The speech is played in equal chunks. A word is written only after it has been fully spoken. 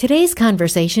Today's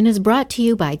conversation is brought to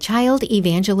you by Child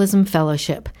Evangelism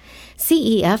Fellowship.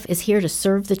 CEF is here to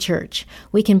serve the church.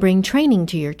 We can bring training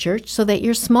to your church so that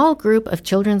your small group of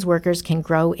children's workers can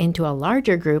grow into a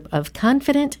larger group of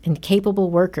confident and capable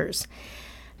workers.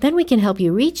 Then we can help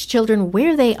you reach children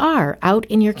where they are out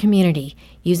in your community,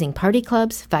 using party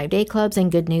clubs, 5-day clubs,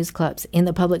 and good news clubs in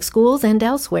the public schools and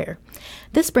elsewhere.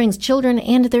 This brings children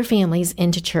and their families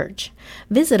into church.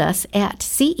 Visit us at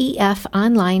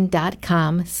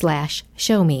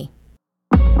cefonline.com/showme.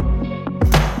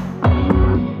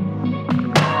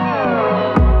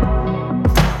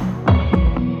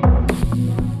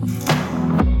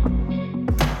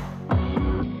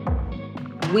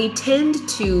 We tend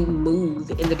to move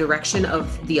in the direction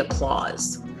of the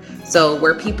applause. So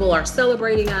where people are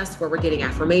celebrating us, where we're getting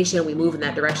affirmation, we move in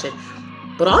that direction.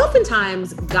 But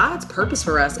oftentimes, God's purpose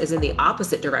for us is in the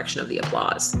opposite direction of the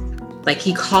applause. Like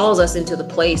he calls us into the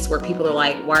place where people are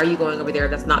like, why are you going over there?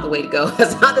 That's not the way to go.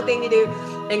 That's not the thing to do.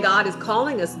 And God is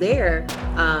calling us there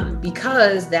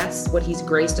because that's what he's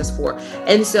graced us for.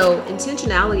 And so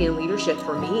intentionality in leadership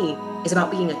for me is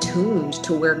about being attuned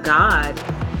to where God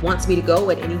wants me to go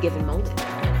at any given moment.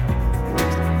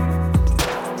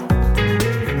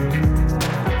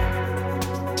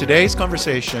 Today's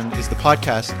conversation is the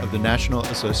podcast of the National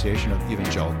Association of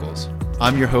Evangelicals.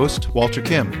 I'm your host, Walter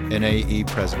Kim, NAE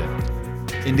President.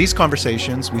 In these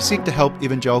conversations, we seek to help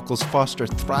evangelicals foster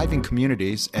thriving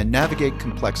communities and navigate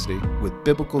complexity with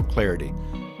biblical clarity.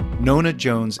 Nona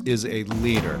Jones is a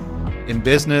leader in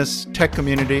business, tech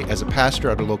community, as a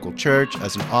pastor at a local church,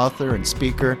 as an author and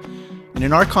speaker. And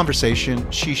in our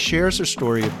conversation, she shares her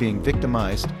story of being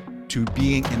victimized to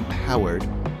being empowered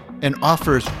and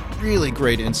offers really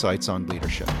great insights on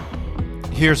leadership.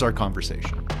 Here's our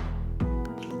conversation.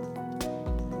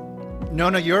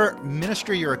 Nona, your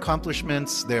ministry, your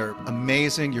accomplishments, they're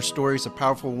amazing. Your story is a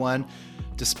powerful one,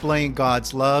 displaying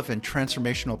God's love and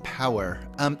transformational power.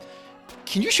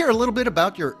 Can you share a little bit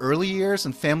about your early years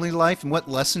and family life and what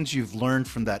lessons you've learned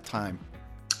from that time?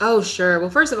 Oh, sure. Well,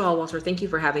 first of all, Walter, thank you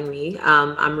for having me.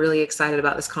 I'm really excited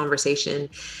about this conversation.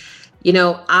 You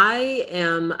know, I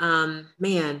am,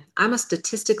 I'm a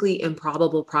statistically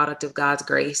improbable product of God's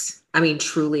grace. I mean,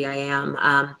 truly I am.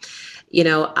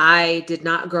 I did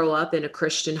not grow up in a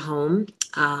Christian home.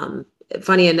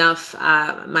 Funny enough,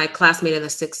 my classmate in the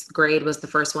 6th grade was the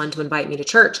first one to invite me to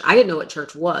church. I didn't know what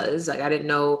church was. I didn't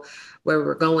know where we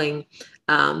were going.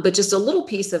 But just a little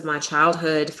piece of my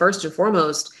childhood, first and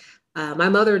foremost, my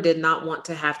mother did not want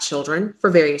to have children for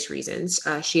various reasons.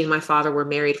 She and my father were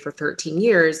married for 13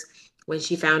 years when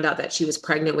she found out that she was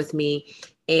pregnant with me,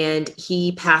 and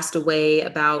he passed away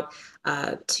about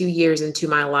 2 years into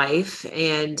my life.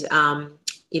 And,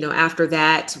 after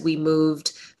that, we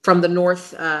moved from the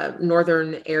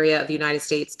northern area of the United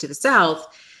States to the South.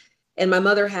 And my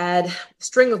mother had a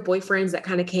string of boyfriends that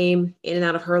kind of came in and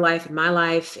out of her life and my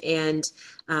life. And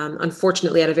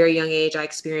unfortunately, at a very young age, I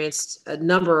experienced a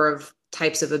number of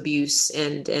types of abuse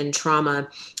and trauma,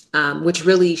 which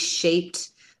really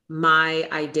shaped my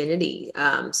identity.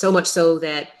 So much so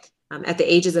that at the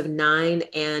ages of 9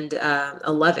 and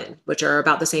 11, which are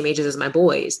about the same ages as my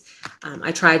boys,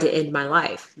 I tried to end my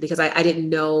life because I didn't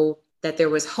know that there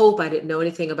was hope. I didn't know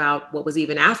anything about what was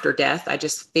even after death. I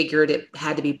just figured it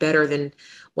had to be better than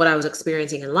what I was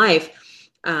experiencing in life.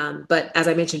 But as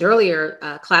I mentioned earlier,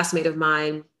 a classmate of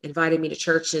mine invited me to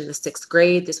church in the 6th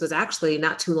grade. This was actually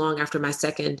not too long after my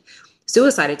second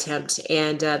suicide attempt.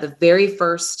 And the very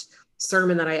first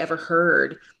sermon that I ever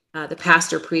heard, the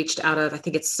pastor preached out of, I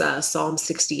think it's Psalm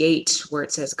 68, where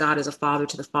it says, God is a father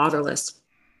to the fatherless.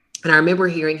 And I remember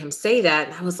hearing him say that,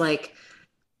 and I was like,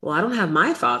 well, I don't have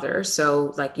my father.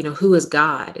 So who is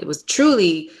God? It was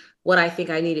truly what I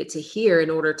think I needed to hear in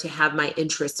order to have my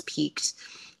interest piqued.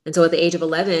 And so at the age of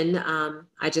 11,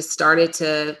 I just started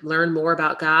to learn more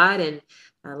about God and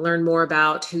learn more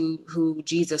about who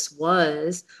Jesus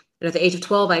was. And at the age of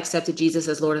 12, I accepted Jesus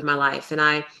as Lord of my life. And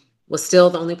I was still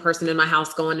the only person in my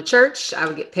house going to church. I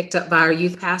would get picked up by our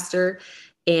youth pastor.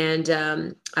 And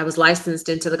I was licensed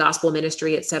into the gospel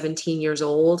ministry at 17 years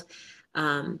old.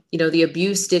 The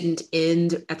abuse didn't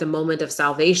end at the moment of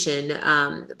salvation,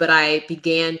 but I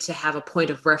began to have a point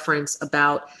of reference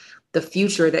about the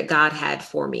future that God had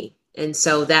for me. And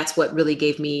so that's what really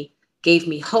gave me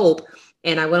hope.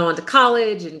 And I went on to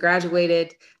college and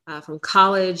graduated from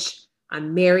college.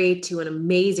 I'm married to an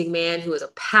amazing man who is a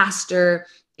pastor.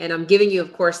 And I'm giving you,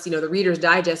 of course, the Reader's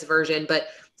Digest version, but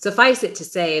suffice it to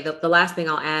say that the last thing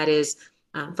I'll add is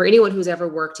for anyone who's ever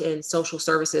worked in social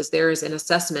services, there is an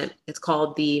assessment. It's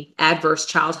called the Adverse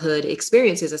Childhood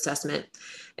Experiences Assessment.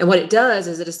 And what it does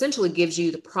is it essentially gives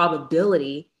you the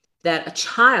probability that a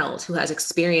child who has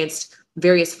experienced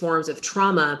various forms of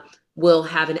trauma will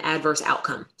have an adverse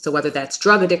outcome. So whether that's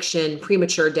drug addiction,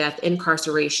 premature death,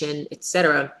 incarceration,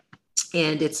 etc.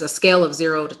 And it's a scale of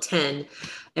 0 to 10.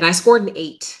 And I scored an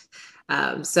 8.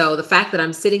 So the fact that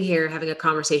I'm sitting here having a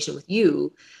conversation with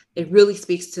you, it really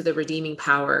speaks to the redeeming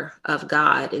power of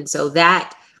God. And so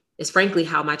that is frankly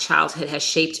how my childhood has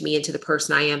shaped me into the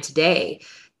person I am today,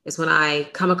 is when I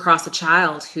come across a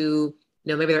child who,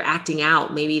 maybe they're acting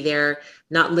out, maybe they're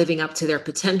not living up to their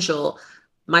potential.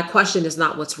 My question is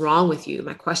not what's wrong with you.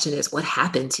 My question is what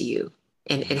happened to you?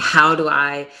 And how do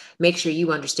I make sure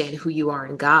you understand who you are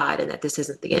in God and that this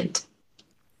isn't the end?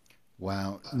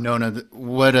 Wow. Nona,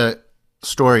 what a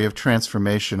story of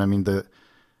transformation. I mean,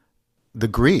 the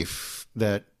grief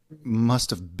that must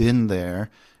have been there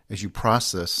as you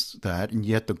process that, and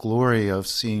yet the glory of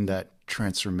seeing that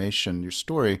transformation. Your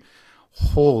story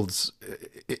holds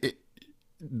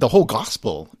the whole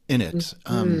gospel in it.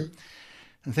 Mm-hmm.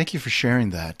 And thank you for sharing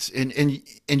that.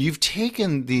 And you've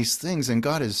taken these things and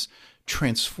God has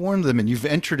transformed them, and you've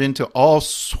entered into all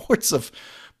sorts of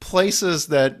places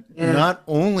that not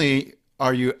only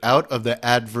are you out of the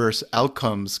adverse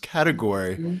outcomes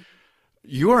category, Mm-hmm.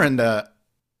 you are in the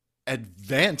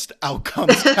advanced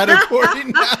outcomes category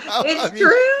now. It's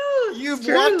true. You've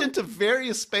walked into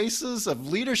various spaces of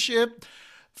leadership.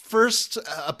 First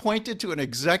appointed to an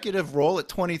executive role at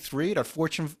 23 at a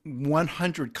Fortune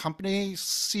 100 company,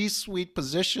 C-suite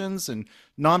positions in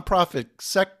nonprofit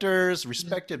sectors,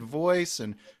 respected voice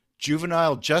and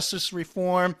juvenile justice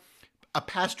reform, a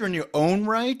pastor in your own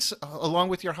right, along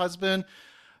with your husband,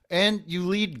 and you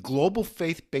lead global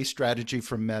faith-based strategy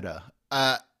for Meta.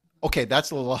 Okay,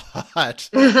 that's a lot.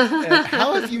 And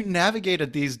how have you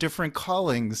navigated these different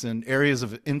callings and areas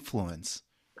of influence?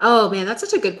 Oh man, that's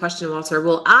such a good question, Walter.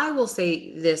 Well, I will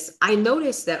say this. I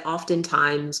notice that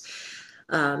oftentimes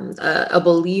a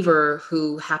believer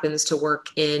who happens to work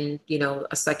in,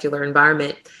 a secular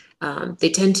environment, they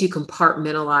tend to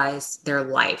compartmentalize their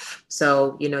life.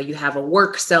 So, you have a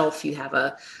work self, you have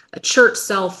a church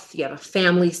self, you have a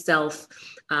family self,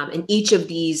 and each of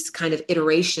these kind of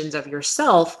iterations of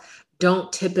yourself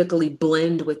don't typically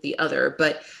blend with the other.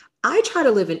 But I try to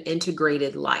live an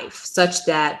integrated life such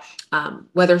that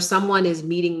whether someone is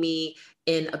meeting me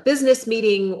in a business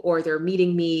meeting or they're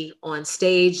meeting me on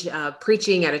stage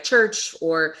preaching at a church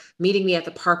or meeting me at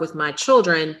the park with my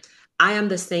children, I am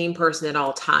the same person at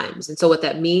all times. And so what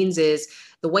that means is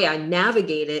the way I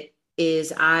navigate it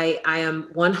is I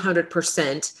am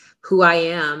 100% who I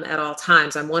am at all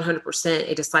times. I'm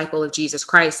 100% a disciple of Jesus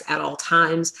Christ at all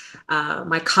times.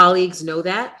 My colleagues know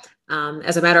that.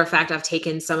 As a matter of fact, I've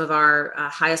taken some of our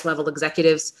highest level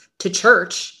executives to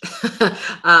church,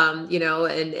 and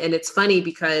it's funny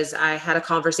because I had a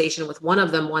conversation with one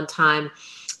of them one time.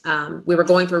 We were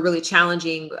going through a really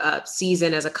challenging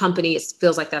season as a company. It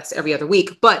feels like that's every other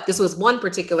week, but this was one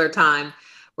particular time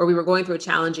where we were going through a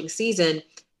challenging season.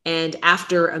 And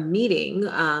after a meeting,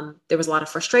 there was a lot of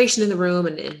frustration in the room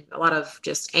and a lot of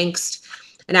just angst.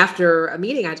 And after a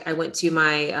meeting, I went to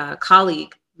my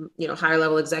colleague, higher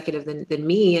level executive than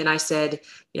me. And I said,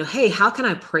 hey, how can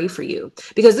I pray for you?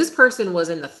 Because this person was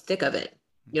in the thick of it,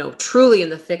 truly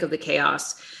in the thick of the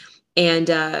chaos. And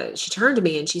she turned to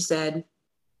me and she said,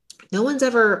 no one's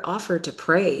ever offered to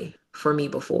pray for me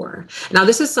before. Now,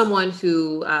 this is someone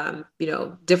who,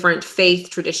 different faith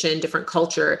tradition, different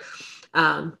culture.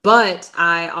 But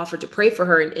I offered to pray for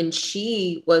her and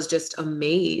she was just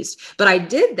amazed. But I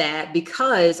did that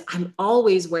because I'm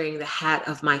always wearing the hat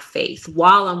of my faith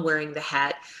while I'm wearing the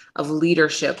hat of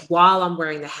leadership, while I'm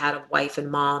wearing the hat of wife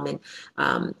and mom and,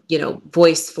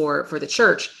 voice for the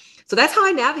church. So that's how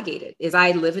I navigate it, is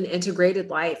I live an integrated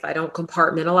life. I don't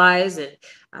compartmentalize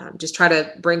and just try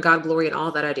to bring God glory in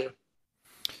all that I do.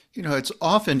 It's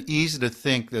often easy to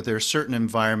think that there are certain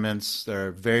environments that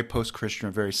are very post-Christian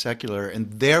or very secular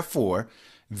and therefore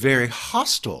very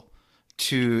hostile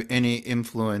to any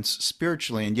influence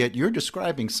spiritually. And yet you're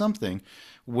describing something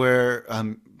where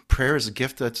prayer is a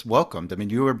gift that's welcomed. I mean,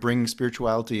 you are bringing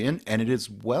spirituality in and it is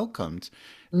welcomed.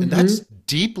 Mm-hmm. And that's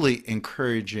deeply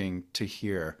encouraging to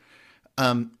hear.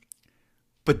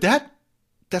 But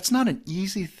that's not an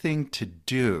easy thing to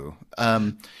do.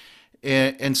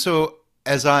 And so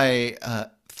as I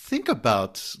think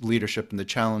about leadership and the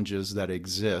challenges that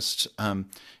exist,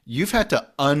 you've had to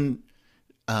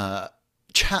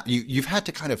you've had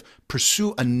to kind of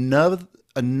pursue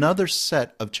another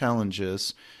set of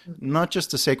challenges, not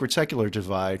just the sacred secular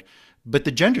divide, but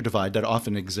the gender divide that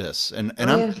often exists. And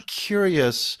I'm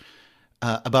curious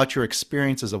about your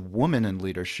experience as a woman in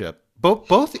leadership,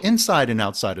 both inside and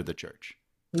outside of the church.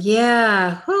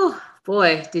 Yeah.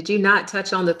 Boy, did you not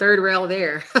touch on the third rail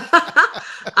there?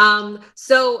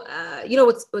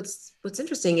 What's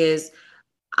interesting is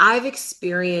I've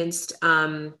experienced,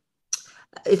 I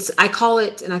call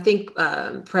it, and I think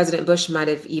President Bush might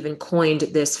have even coined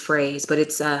this phrase, but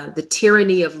it's the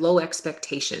tyranny of low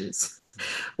expectations,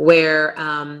 where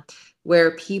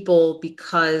people,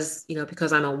 because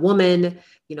I'm a woman,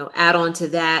 add on to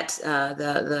that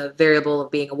the variable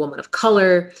of being a woman of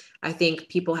color. I think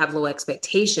people have low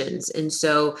expectations, and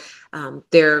so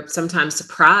they're sometimes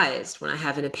surprised when I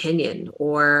have an opinion,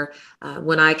 or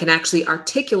when I can actually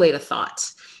articulate a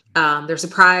thought. They're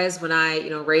surprised when I,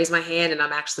 raise my hand and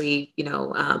I'm actually,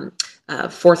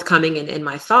 forthcoming in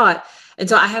my thought. And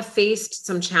so I have faced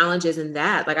some challenges in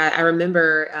that. Like I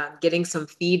remember getting some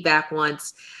feedback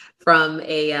once from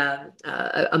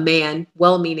a man,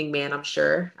 well-meaning man, I'm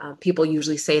sure. People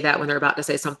usually say that when they're about to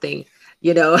say something,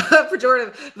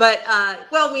 pejorative, but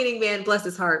well-meaning man, bless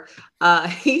his heart.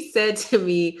 He said to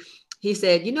me, he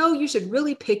said, you should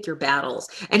really pick your battles.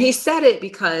 And he said it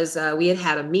because we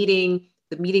had a meeting.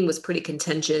 The meeting was pretty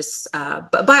contentious,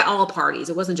 but by all parties.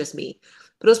 It wasn't just me,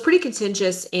 but it was pretty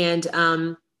contentious. And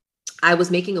I was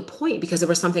making a point because there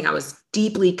was something I was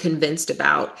deeply convinced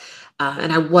about,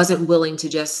 and I wasn't willing to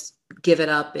just give it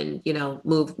up and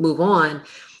move on.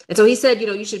 And so he said,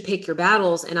 you should pick your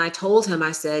battles. And I told him,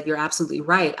 I said, you're absolutely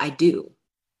right. I do.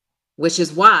 Which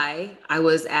is why I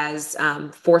was as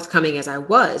forthcoming as I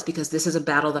was, because this is a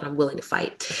battle that I'm willing to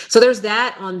fight. So there's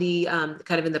that on the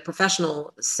kind of in the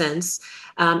professional sense.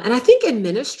 And I think in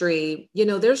ministry,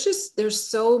 there's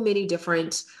so many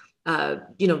different,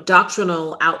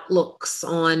 doctrinal outlooks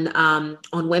on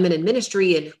women in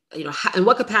ministry, and, in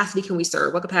what capacity can we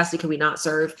serve? What capacity can we not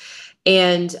serve?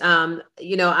 And,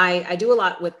 I do a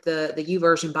lot with the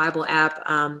YouVersion Bible app,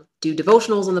 do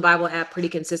devotionals on the Bible app pretty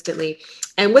consistently.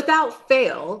 And without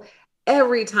fail,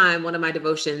 every time one of my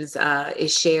devotions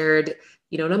is shared,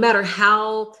 no matter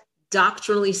how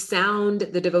doctrinally sound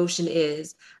the devotion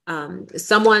is,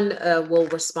 someone will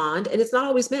respond. And it's not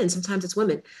always men. Sometimes it's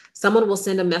women. Someone will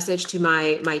send a message to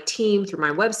my team through my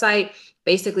website,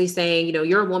 basically saying,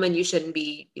 you're a woman, you shouldn't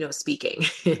be, speaking.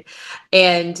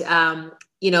 And,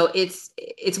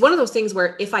 it's one of those things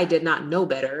where if I did not know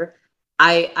better,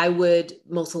 I would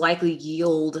most likely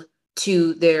yield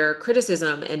to their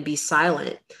criticism and be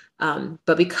silent.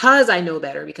 But because I know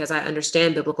better, because I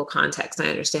understand biblical context, I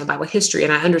understand Bible history,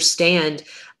 and I understand,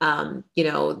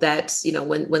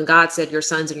 that, when God said your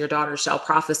sons and your daughters shall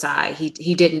prophesy,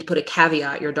 he didn't put a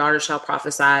caveat, your daughters shall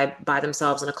prophesy by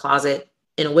themselves in a closet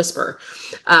in a whisper.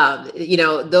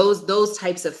 Those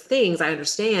types of things I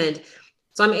understand.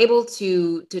 So I'm able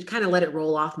to kind of let it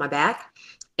roll off my back.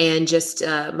 And just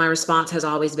my response has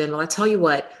always been, well, I tell you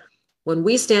what, when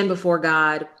we stand before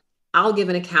God, I'll give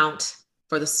an account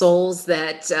for the souls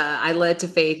that I led to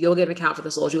faith. You'll give an account for the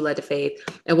souls you led to faith.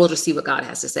 And we'll just see what God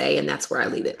has to say. And that's where I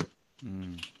leave it.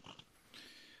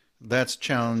 That's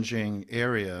challenging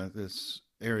area, this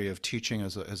area of teaching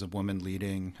as a woman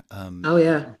leading. Oh,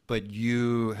 yeah. But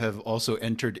you have also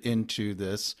entered into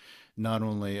this not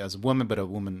only as a woman, but a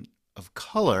woman of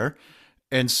color.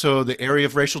 And so the area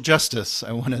of racial justice,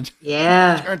 I want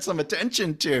to turn some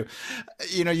attention to.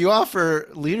 You offer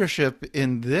leadership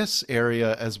in this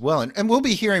area as well. And we'll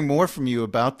be hearing more from you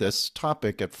about this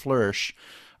topic at Flourish,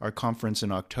 our conference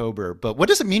in October. But what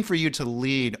does it mean for you to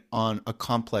lead on a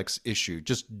complex issue,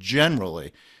 just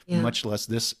generally, much less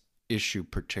this issue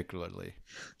particularly?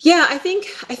 Yeah, I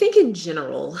think in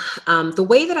general, the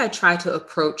way that I try to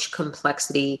approach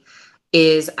complexity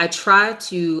is I try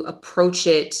to approach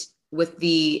it with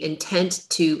the intent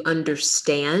to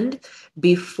understand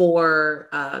before,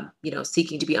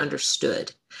 seeking to be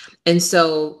understood. And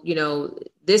so,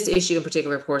 this issue in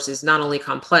particular, of course, is not only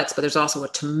complex, but there's also a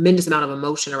tremendous amount of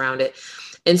emotion around it.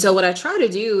 And so what I try to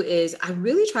do is I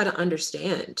really try to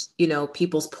understand,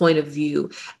 people's point of view,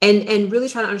 and really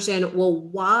try to understand, well,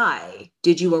 why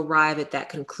did you arrive at that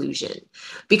conclusion?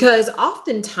 Because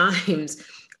oftentimes,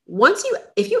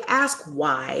 if you ask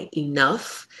why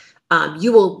enough,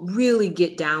 you will really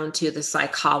get down to the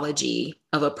psychology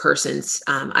of a person's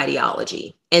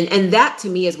ideology. And that to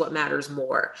me is what matters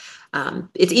more.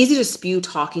 It's easy to spew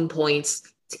talking points.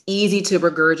 It's easy to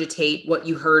regurgitate what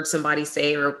you heard somebody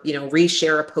say, or,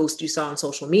 reshare a post you saw on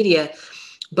social media,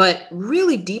 but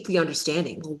really deeply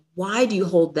understanding, well, why do you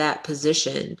hold that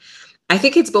position? I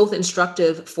think it's both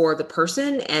instructive for the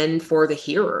person and for the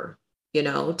hearer,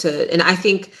 and I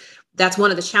think that's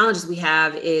one of the challenges we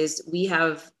have is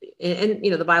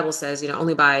the Bible says,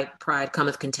 only by pride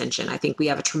cometh contention. I think we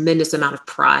have a tremendous amount of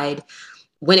pride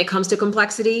when it comes to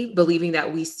complexity, believing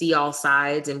that we see all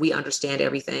sides and we understand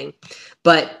everything.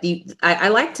 But I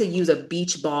like to use a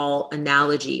beach ball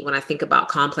analogy when I think about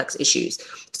complex issues.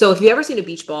 So if you've ever seen a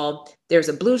beach ball, there's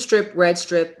a blue strip, red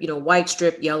strip, white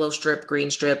strip, yellow strip, green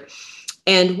strip.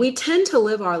 And we tend to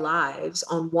live our lives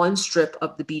on one strip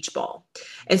of the beach ball.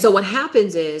 And so what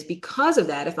happens is, because of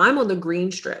that, if I'm on the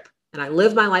green strip and I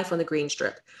live my life on the green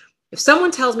strip, if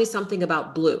someone tells me something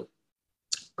about blue,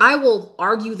 I will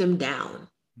argue them down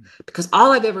because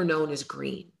all I've ever known is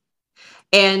green.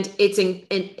 And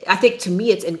and I think, to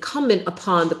me, it's incumbent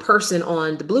upon the person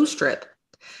on the blue strip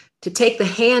to take the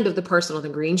hand of the person on the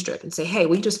green strip and say, hey,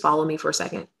 will you just follow me for a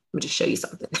second? Let me just show you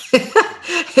something.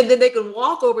 And then they can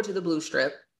walk over to the blue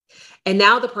strip. And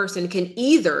now the person can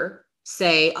either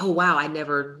say, oh, wow, I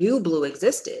never knew blue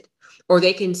existed. Or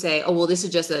they can say, oh, well, this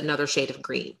is just another shade of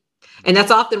green. And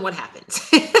that's often what happens.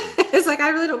 It's like, I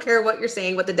really don't care what you're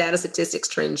saying, what the data statistics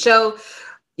trends show.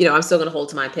 I'm still going to hold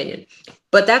to my opinion.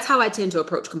 But that's how I tend to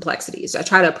approach complexities. I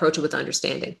try to approach it with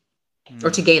understanding, or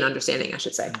to gain understanding, I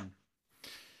should say.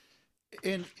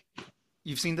 And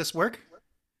you've seen this work?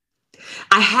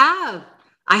 I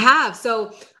have.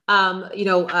 So,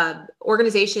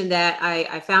 organization that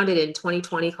I founded in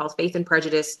 2020 called Faith and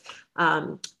Prejudice.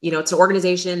 It's an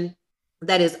organization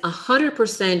that is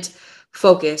 100%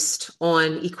 focused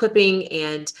on equipping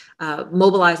and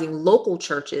mobilizing local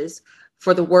churches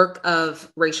for the work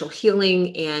of racial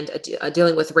healing and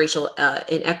dealing with racial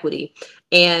inequity.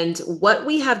 And what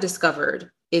we have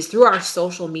discovered is, through our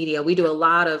social media, we do a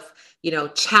lot of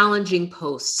challenging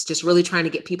posts, just really trying to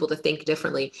get people to think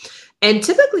differently. And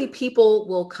typically people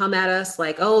will come at us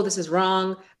like, oh, this is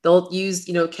wrong. They'll use,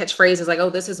 catchphrases like, oh,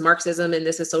 this is Marxism and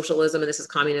this is socialism and this is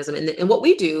communism. And what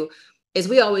we do is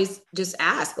we always just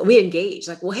ask, we engage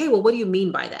like, well, hey, what do you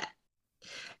mean by that?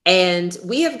 And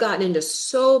we have gotten into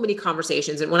so many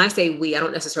conversations. And when I say we, I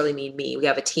don't necessarily mean me. We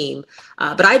have a team,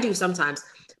 but I do sometimes.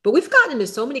 But we've gotten into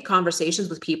so many conversations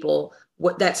with people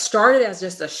that started as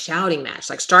just a shouting match,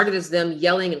 like started as them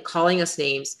yelling and calling us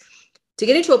names, to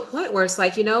get into a point where it's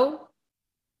like,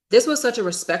 this was such a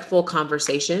respectful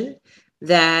conversation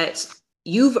that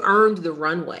you've earned the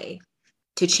runway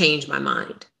to change my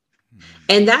mind.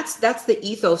 And that's the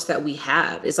ethos that we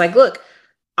have. It's like, look,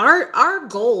 our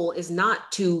goal is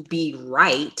not to be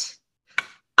right.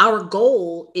 Our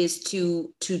goal is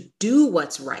to do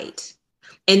what's right.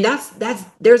 And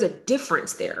there's a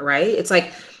difference there, right? It's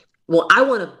like, well, I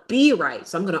want to be right,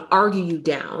 so I'm going to argue you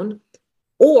down.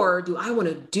 Or do I want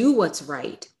to do what's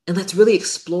right? And let's really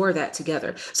explore that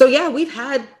together. So yeah, we've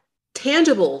had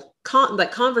tangible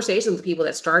conversations with people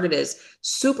that started as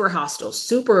super hostile,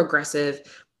 super aggressive,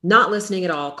 not listening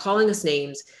at all, calling us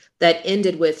names, that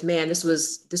ended with, man, this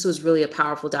was really a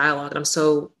powerful dialogue. And I'm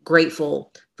so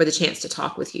grateful for the chance to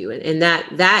talk with you. And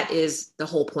that is the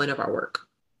whole point of our work.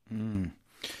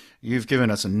 You've given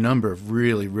us a number of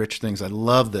really rich things. I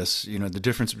love this, the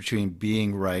difference between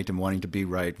being right and wanting to be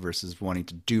right versus wanting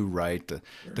to do right,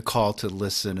 the call to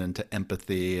listen and to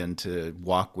empathy and to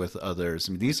walk with others.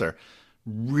 I mean, these are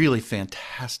really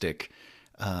fantastic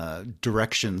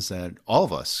directions that all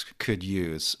of us could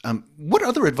use. What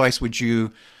other advice would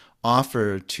you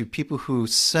offer to people who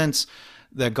sense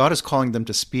that God is calling them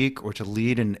to speak or to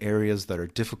lead in areas that are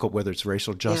difficult, whether it's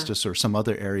racial justice or some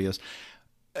other areas,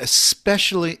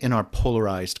 especially in our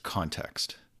polarized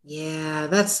context? Yeah,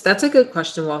 that's a good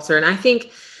question, Walter. And I think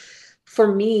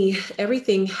for me,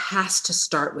 everything has to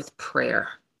start with prayer.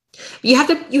 You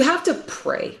have to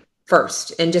pray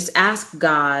first and just ask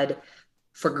God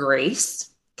for grace,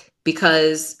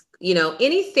 because,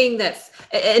 anything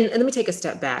and let me take a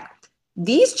step back.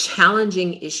 These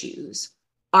challenging issues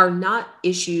are not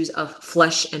issues of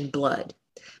flesh and blood.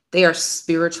 They are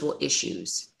spiritual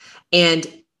issues. And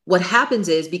what happens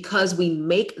is, because we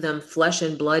make them flesh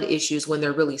and blood issues when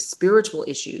they're really spiritual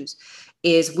issues,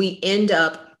 is we end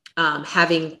up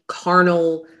having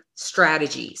carnal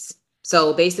strategies.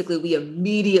 So basically, we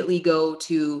immediately go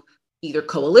to either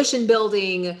coalition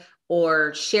building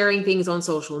or sharing things on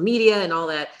social media and all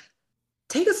that.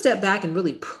 Take a step back and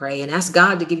really pray and ask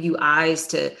God to give you eyes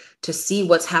to see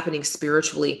what's happening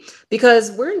spiritually,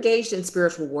 because we're engaged in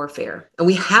spiritual warfare and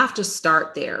we have to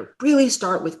start there. Really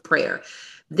start with prayer.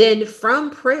 Then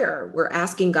from prayer, we're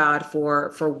asking God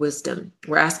for wisdom.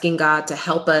 We're asking God to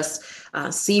help us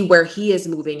see where he is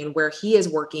moving and where he is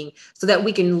working, so that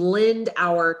we can lend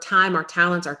our time, our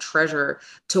talents, our treasure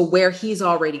to where he's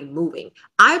already moving.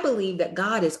 I believe that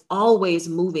God is always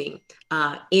moving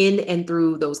in and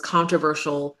through those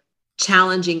controversial,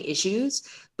 challenging issues,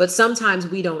 but sometimes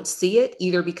we don't see it,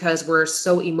 either because we're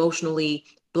so emotionally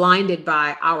blinded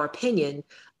by our opinion,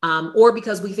 or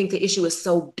because we think the issue is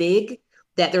so big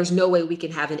that there's no way we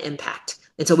can have an impact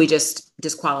until we just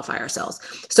disqualify ourselves.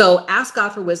 So ask God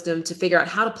for wisdom to figure out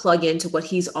how to plug into what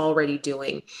he's already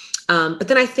doing. But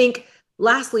then I think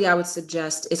lastly, I would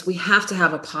suggest is we have to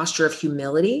have a posture of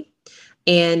humility.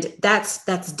 And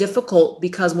that's difficult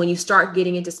because when you start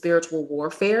getting into spiritual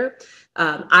warfare,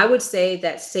 I would say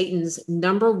that Satan's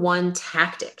number one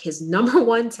tactic, his number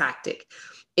one tactic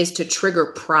is to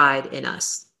trigger pride in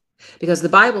us. Because the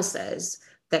Bible says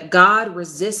that God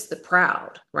resists the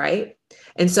proud, right?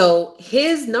 And so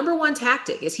his number one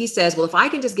tactic is he says, well, if I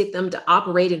can just get them to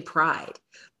operate in pride,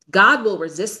 God will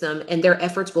resist them and their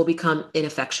efforts will become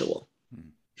ineffectual.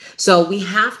 So we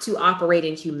have to operate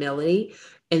in humility,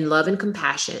 in love and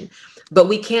compassion, but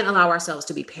we can't allow ourselves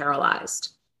to be paralyzed.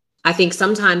 I think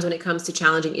sometimes when it comes to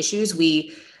challenging issues,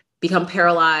 we become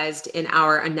paralyzed in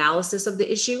our analysis of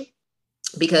the issue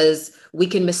because we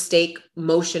can mistake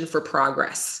motion for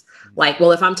progress. Like,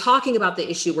 well, if I'm talking about the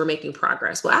issue, we're making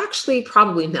progress. Well, actually,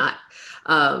 probably not.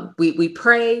 We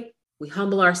pray, we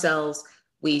humble ourselves,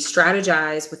 we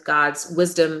strategize with God's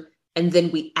wisdom, and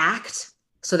then we act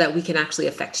so that we can actually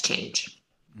affect change.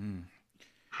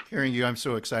 Hearing you, I'm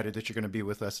so excited that you're going to be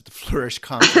with us at the Flourish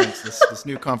Conference, this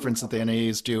new conference that the NAE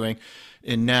is doing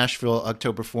in Nashville,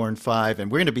 October 4 and 5.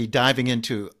 And we're going to be diving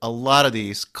into a lot of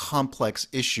these complex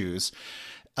issues,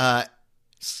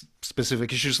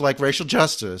 specific issues like racial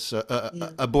justice,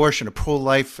 abortion, a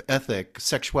pro-life ethic,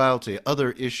 sexuality,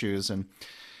 other issues. And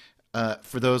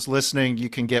for those listening, you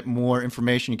can get more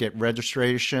information. You get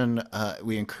registration.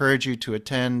 We encourage you to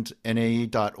attend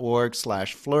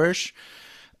nae.org/flourish.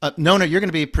 Nona, you're going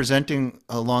to be presenting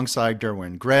alongside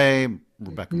Derwin Gray,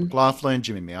 Rebecca McLaughlin,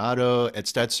 Jimmy Miato, Ed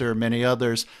Stetzer, many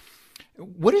others.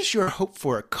 What is your hope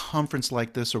for a conference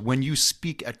like this, or when you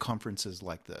speak at conferences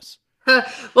like this?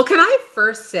 Well, can I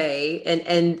first say,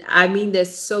 and I mean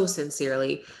this so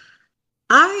sincerely,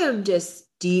 I am just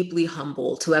deeply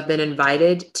humbled to have been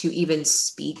invited to even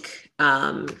speak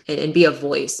and be a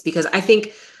voice, because I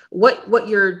think what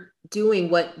you're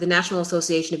doing, what the National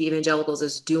Association of Evangelicals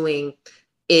is doing,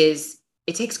 is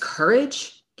it takes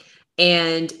courage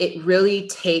and it really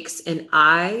takes an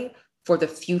eye for the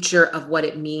future of what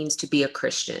it means to be a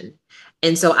Christian.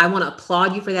 And so I want to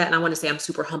applaud you for that. And I want to say I'm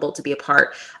super humbled to be a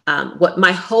part. What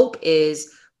my hope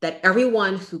is that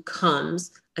everyone who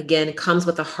comes, again, comes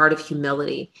with a heart of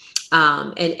humility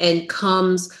and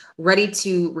comes ready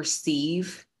to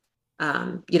receive.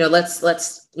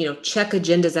 Let's check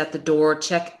agendas at the door,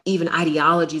 check even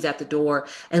ideologies at the door,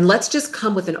 and let's just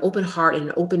come with an open heart and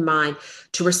an open mind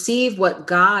to receive what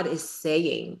God is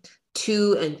saying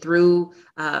to and through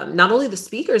not only the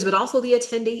speakers, but also the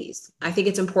attendees. I think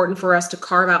it's important for us to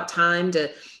carve out time to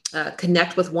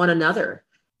connect with one another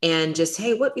and just,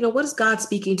 hey, what is God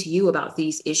speaking to you about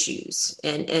these issues?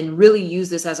 And really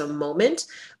use this as a moment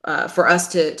for us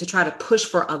to try to push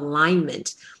for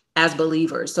alignment as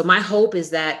believers. So my hope is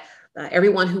that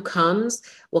everyone who comes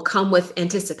will come with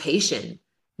anticipation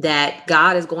that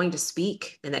God is going to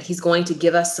speak and that he's going to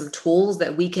give us some tools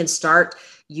that we can start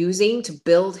using to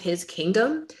build his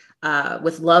kingdom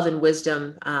with love and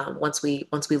wisdom once we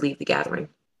leave the gathering.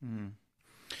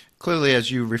 Clearly, as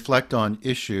you reflect on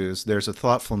issues, there's a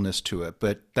thoughtfulness to it,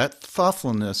 but that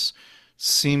thoughtfulness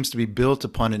seems to be built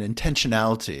upon an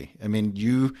intentionality. I mean,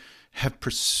 you have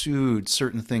pursued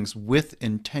certain things with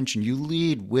intention. You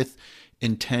lead with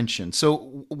intention.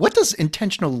 So what does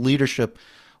intentional leadership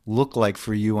look like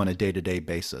for you on a day-to-day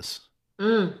basis?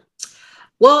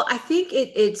 Well, I think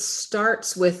it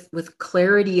starts with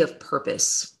clarity of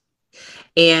purpose.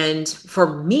 And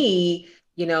for me,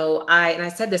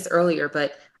 I said this earlier,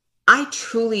 but I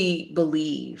truly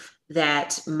believe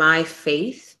that my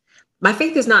faith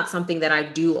is not something that I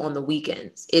do on the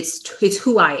weekends. It's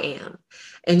who I am.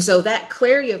 And so that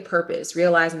clarity of purpose,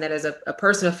 realizing that as a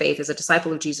person of faith, as a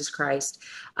disciple of Jesus Christ,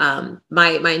 my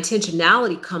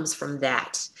intentionality comes from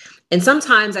that. And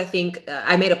sometimes I think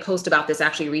I made a post about this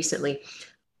actually recently.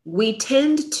 We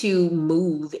tend to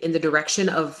move in the direction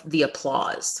of the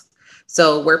applause.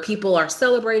 So where people are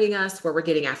celebrating us, where we're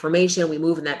getting affirmation, we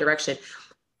move in that direction.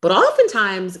 But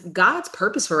oftentimes God's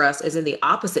purpose for us is in the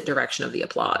opposite direction of the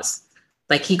applause.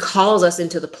 Like he calls us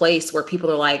into the place where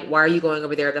people are like, why are you going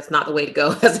over there? That's not the way to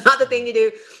go. That's not the thing to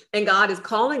do. And God is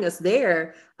calling us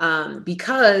there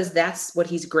because that's what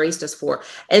he's graced us for.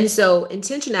 And so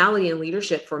intentionality and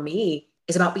leadership for me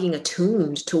is about being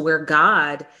attuned to where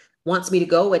God wants me to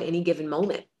go at any given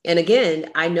moment. And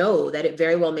again, I know that it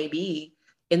very well may be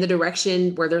in the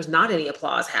direction where there's not any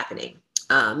applause happening.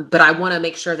 But I want to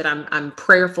make sure that I'm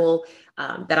prayerful,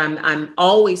 that I'm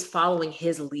always following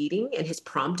his leading and his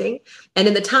prompting. And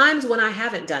in the times when I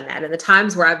haven't done that, and the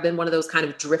times where I've been one of those kind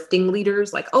of drifting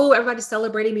leaders, like, oh, everybody's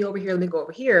celebrating me over here, let me go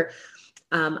over here.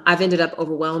 I've ended up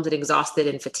overwhelmed and exhausted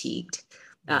and fatigued.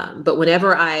 But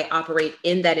whenever I operate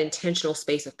in that intentional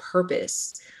space of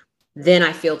purpose, then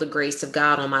I feel the grace of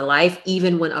God on my life,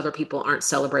 even when other people aren't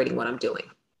celebrating what I'm doing.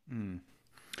 Mm.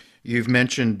 You've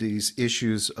mentioned these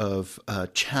issues of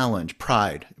challenge,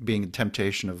 pride being a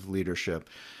temptation of leadership,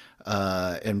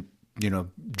 and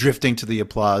drifting to the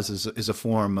applause is a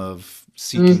form of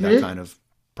seeking that kind of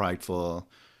prideful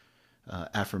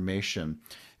affirmation.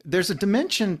 There's a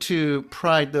dimension to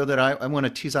pride, though, that I want to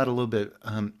tease out a little bit,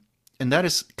 and that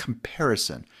is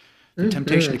comparison. The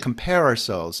temptation to compare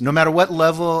ourselves. No matter what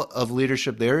level of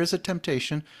leadership, there is a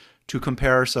temptation to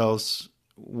compare ourselves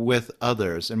with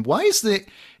others. And why is the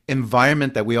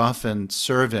environment that we often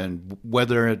serve in,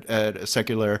 whether at a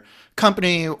secular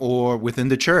company or within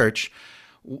the church,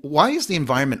 why is the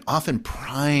environment often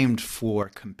primed for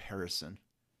comparison?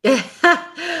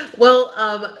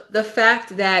 Well, the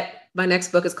fact that my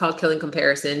next book is called Killing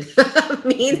Comparison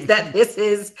means that this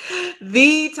is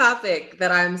the topic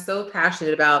that I'm so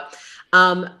passionate about.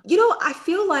 I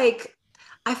feel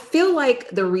like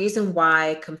the reason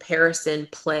why comparison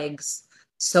plagues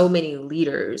so many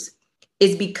leaders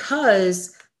is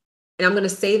because, and I'm going to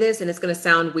say this and it's going to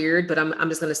sound weird, but I'm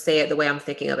just going to say it the way I'm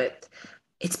thinking of it.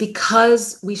 It's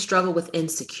because we struggle with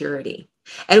insecurity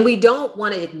and we don't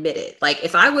want to admit it. Like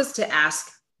if I was to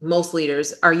ask most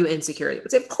leaders, are you insecure? They would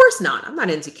say, of course not. I'm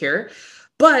not insecure.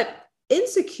 But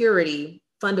insecurity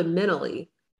fundamentally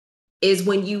is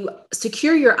when you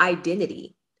secure your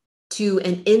identity to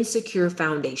an insecure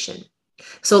foundation.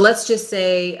 So let's just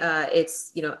say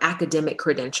it's, academic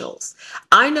credentials.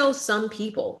 I know some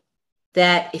people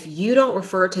that if you don't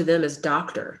refer to them as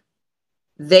doctor,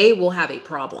 they will have a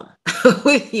problem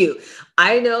with you.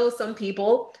 I know some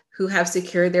people who have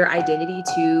secured their identity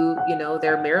to,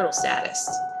 their marital status.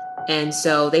 And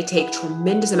so they take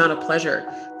tremendous amount of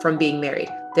pleasure from being married.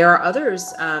 There are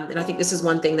others, and I think this is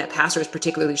one thing that pastors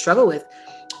particularly struggle with,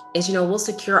 is, we'll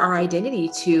secure our identity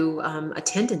to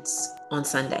attendance on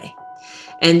Sunday.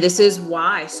 And this is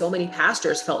why so many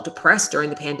pastors felt depressed during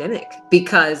the pandemic,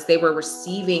 because they were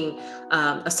receiving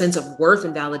a sense of worth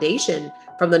and validation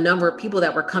from the number of people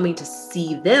that were coming to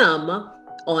see them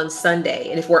on Sunday.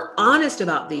 And if we're honest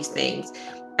about these things,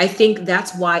 I think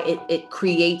that's why it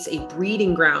creates a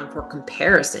breeding ground for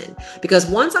comparison. Because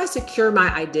once I secure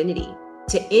my identity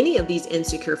to any of these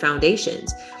insecure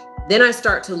foundations, then I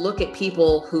start to look at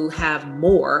people who have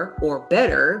more or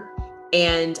better,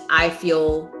 and I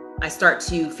start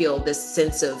to feel this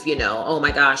sense of, oh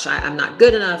my gosh, I'm not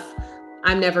good enough.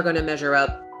 I'm never going to measure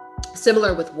up.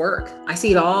 Similar with work. I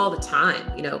see it all the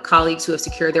time, colleagues who have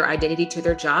secured their identity to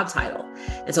their job title.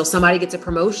 And so somebody gets a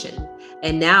promotion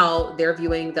and now they're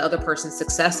viewing the other person's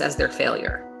success as their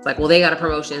failure. It's like, well, they got a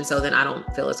promotion, so then I don't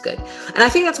feel as good. And I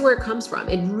think that's where it comes from.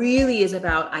 It really is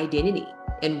about identity.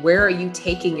 And where are you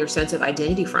taking your sense of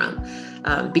identity from?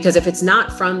 Because if it's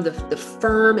not from the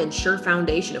firm and sure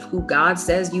foundation of who God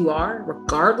says you are,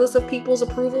 regardless of people's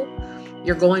approval,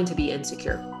 you're going to be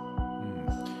insecure.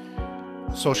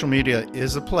 Social media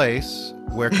is a place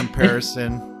where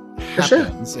comparison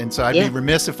happens. Sure. And so I'd be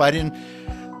remiss if I didn't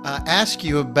ask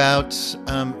you about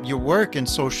your work in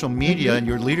social media and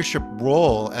your leadership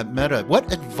role at Meta.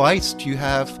 What advice do you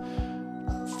have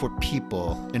for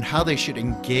people and how they should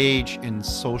engage in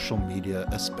social media,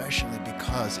 especially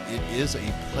because it is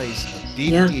a place of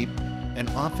deep and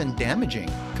often damaging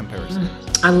comparison?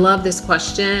 I love this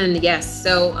question. Yes.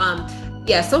 So,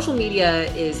 social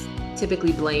media is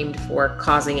typically blamed for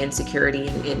causing insecurity.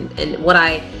 And what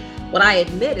I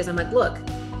admit is I'm like, look,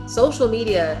 social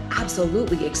media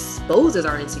absolutely exposes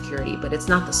our insecurity, but it's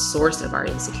not the source of our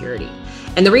insecurity.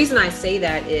 And the reason I say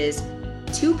that is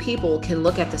two people can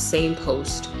look at the same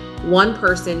post. One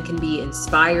person can be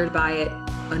inspired by it.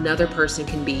 Another person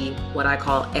can be what I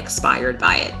call expired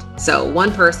by it. So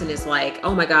one person is like,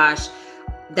 oh my gosh,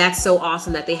 that's so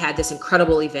awesome that they had this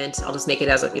incredible event. I'll just make it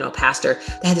as a pastor.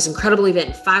 They had this incredible event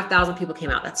and 5,000 people came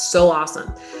out. That's so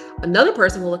awesome. Another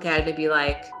person will look at it and be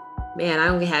like, man, I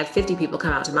only had 50 people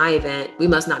come out to my event. We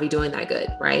must not be doing that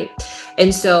good, right?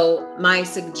 And so my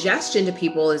suggestion to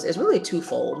people is really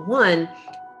twofold. One,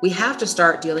 we have to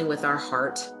start dealing with our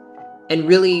heart. And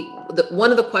really, one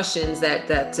of the questions that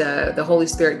the Holy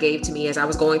Spirit gave to me as I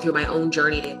was going through my own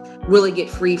journey to really get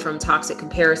free from toxic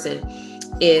comparison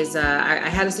is I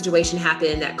had a situation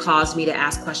happen that caused me to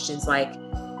ask questions like,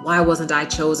 why wasn't I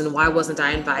chosen? Why wasn't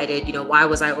I invited? Why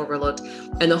was I overlooked?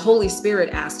 And the Holy Spirit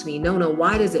asked me, Nona,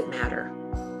 why does it matter?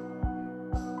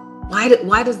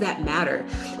 Why does that matter?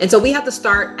 And so we have to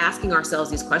start asking ourselves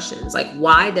these questions. Like,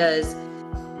 why does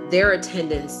their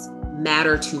attendance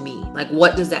matter to me? Like,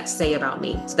 what does that say about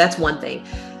me? So that's one thing.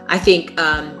 I think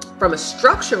from a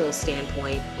structural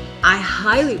standpoint, I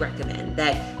highly recommend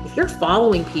that if you're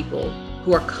following people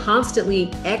who are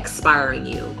constantly expiring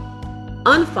you,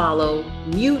 unfollow,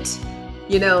 mute,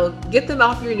 get them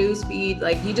off your news feed.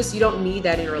 Like you don't need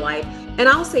that in your life. And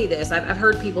I'll say this, I've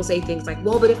heard people say things like,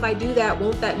 well, but if I do that,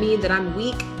 won't that mean that I'm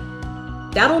weak?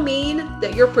 That'll mean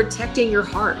that you're protecting your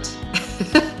heart.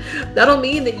 That'll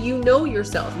mean that you know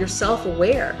yourself, you're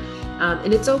self-aware.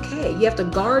 And it's okay. You have to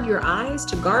guard your eyes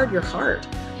to guard your heart.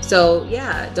 So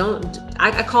yeah,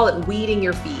 I call it weeding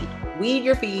your feed. Weed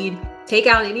your feed. Take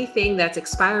out anything that's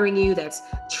expiring you, that's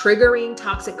triggering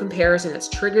toxic comparison, that's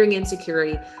triggering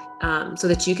insecurity, so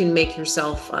that you can make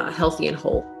yourself healthy and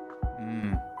whole.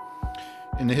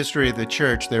 In the history of the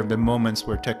church, there have been moments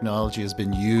where technology has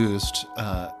been used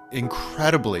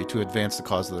incredibly to advance the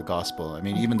cause of the gospel. I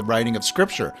mean, even the writing of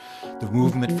scripture, the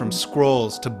movement from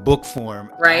scrolls to book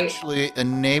form, actually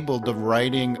enabled the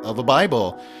writing of a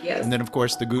Bible. Yes. And then, of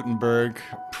course, the Gutenberg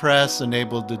press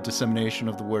enabled the dissemination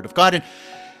of the word of God. And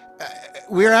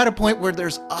we're at a point where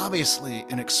there's obviously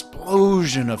an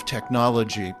explosion of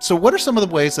technology. So what are some of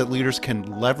the ways that leaders can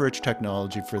leverage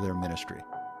technology for their ministry?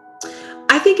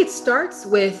 I think it starts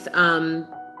with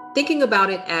thinking about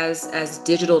it as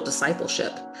digital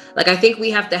discipleship. Like, I think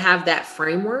we have to have that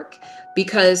framework,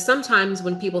 because sometimes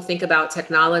when people think about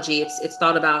technology, it's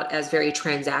thought about as very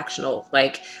transactional.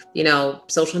 Like,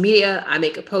 social media, I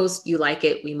make a post, you like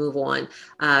it, we move on.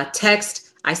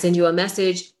 Text, I send you a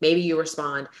message, maybe you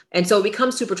respond. And so it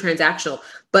becomes super transactional.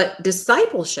 But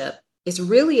discipleship is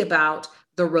really about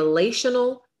the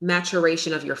relational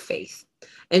maturation of your faith.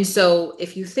 And so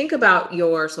if you think about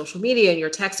your social media and your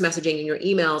text messaging and your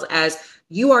emails as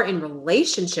you are in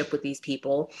relationship with these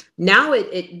people, now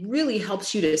it really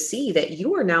helps you to see that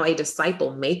you are now a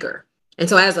disciple maker. And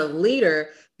so as a leader,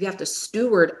 you have to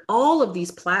steward all of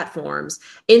these platforms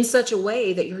in such a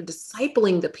way that you're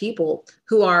discipling the people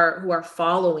who are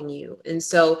following you. And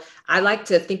so I like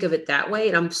to think of it that way.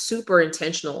 And I'm super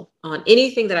intentional on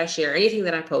anything that I share, anything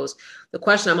that I post. The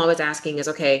question I'm always asking is,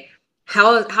 okay,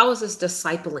 how is this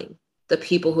discipling the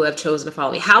people who have chosen to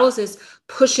follow me? How is this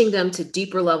pushing them to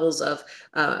deeper levels of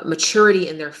maturity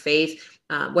in their faith?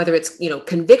 Whether it's,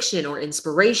 conviction or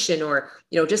inspiration or,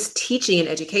 just teaching and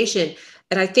education.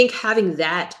 And I think having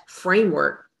that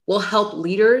framework will help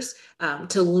leaders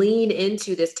to lean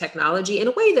into this technology in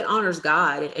a way that honors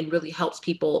God and really helps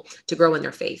people to grow in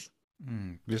their faith.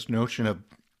 This notion of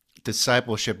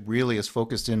discipleship really is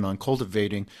focused in on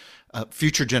cultivating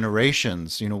future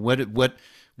generations.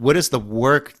 What is the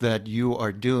work that you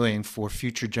are doing for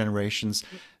future generations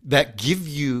that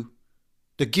gives you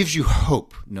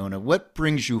hope, Nona? What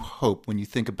brings you hope when you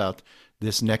think about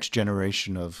this next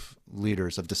generation of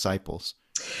leaders, of disciples?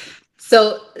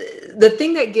 So the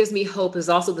thing that gives me hope is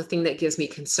also the thing that gives me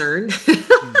concern.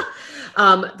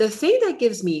 The thing that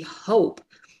gives me hope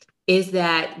is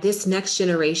that this next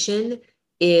generation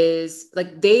is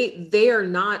like, they're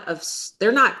not,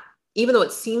 even though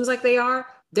it seems like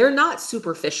they're not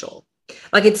superficial.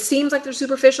 Like, it seems like they're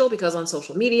superficial because on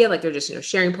social media, like they're just,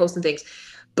 sharing posts and things,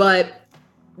 but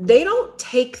they don't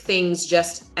take things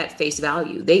just at face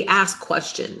value. They ask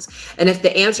questions. And if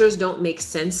the answers don't make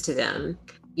sense to them,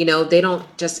 they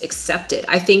don't just accept it.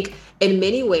 I think in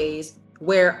many ways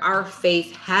where our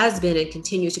faith has been and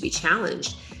continues to be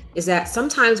challenged is that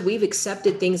sometimes we've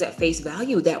accepted things at face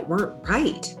value that weren't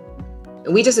right.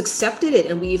 And we just accepted it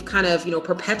and we've kind of,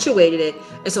 perpetuated it.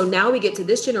 And so now we get to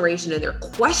this generation and they're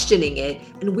questioning it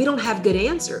and we don't have good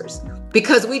answers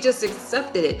because we just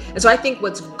accepted it. And so I think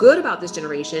what's good about this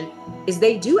generation is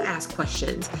they do ask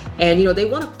questions and, they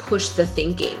want to push the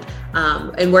thinking.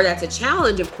 And where that's a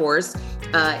challenge, of course,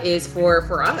 is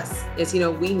for us is,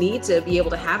 we need to be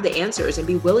able to have the answers and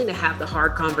be willing to have the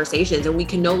hard conversations. And we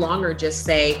can no longer just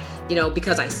say,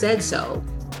 because I said so.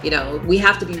 We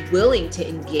have to be willing to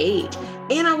engage.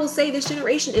 And I will say this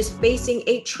generation is facing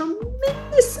a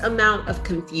tremendous amount of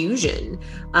confusion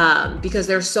because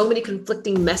there's so many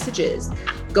conflicting messages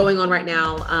going on right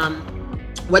now,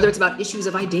 whether it's about issues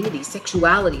of identity,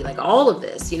 sexuality, like all of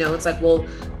this, it's like, well,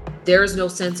 there's no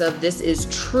sense of this is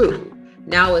true.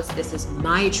 Now this is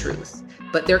my truth.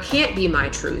 But there can't be my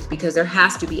truth because there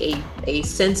has to be a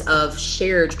sense of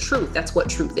shared truth. That's what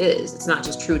truth is. It's not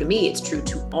just true to me, it's true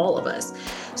to all of us.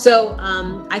 So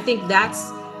I think that's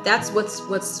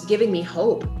what's giving me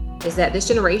hope is that this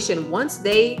generation, once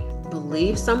they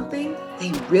believe something,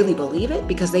 they really believe it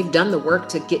because they've done the work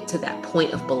to get to that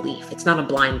point of belief. It's not a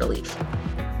blind belief.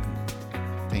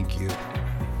 Thank you.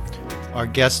 Our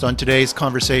guest on today's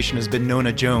conversation has been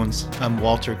Nona Jones. I'm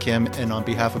Walter Kim, and on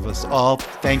behalf of us all,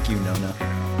 thank you, Nona.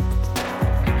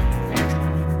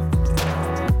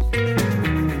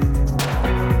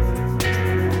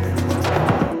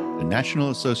 The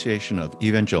National Association of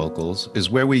Evangelicals is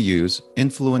where we use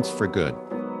influence for good.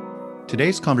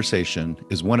 Today's conversation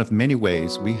is one of many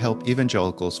ways we help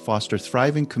evangelicals foster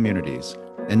thriving communities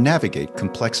and navigate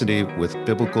complexity with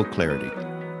biblical clarity.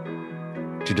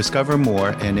 To discover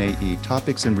more NAE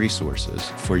topics and resources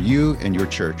for you and your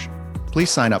church, please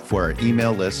sign up for our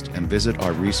email list and visit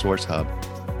our resource hub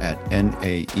at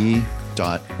nae.org.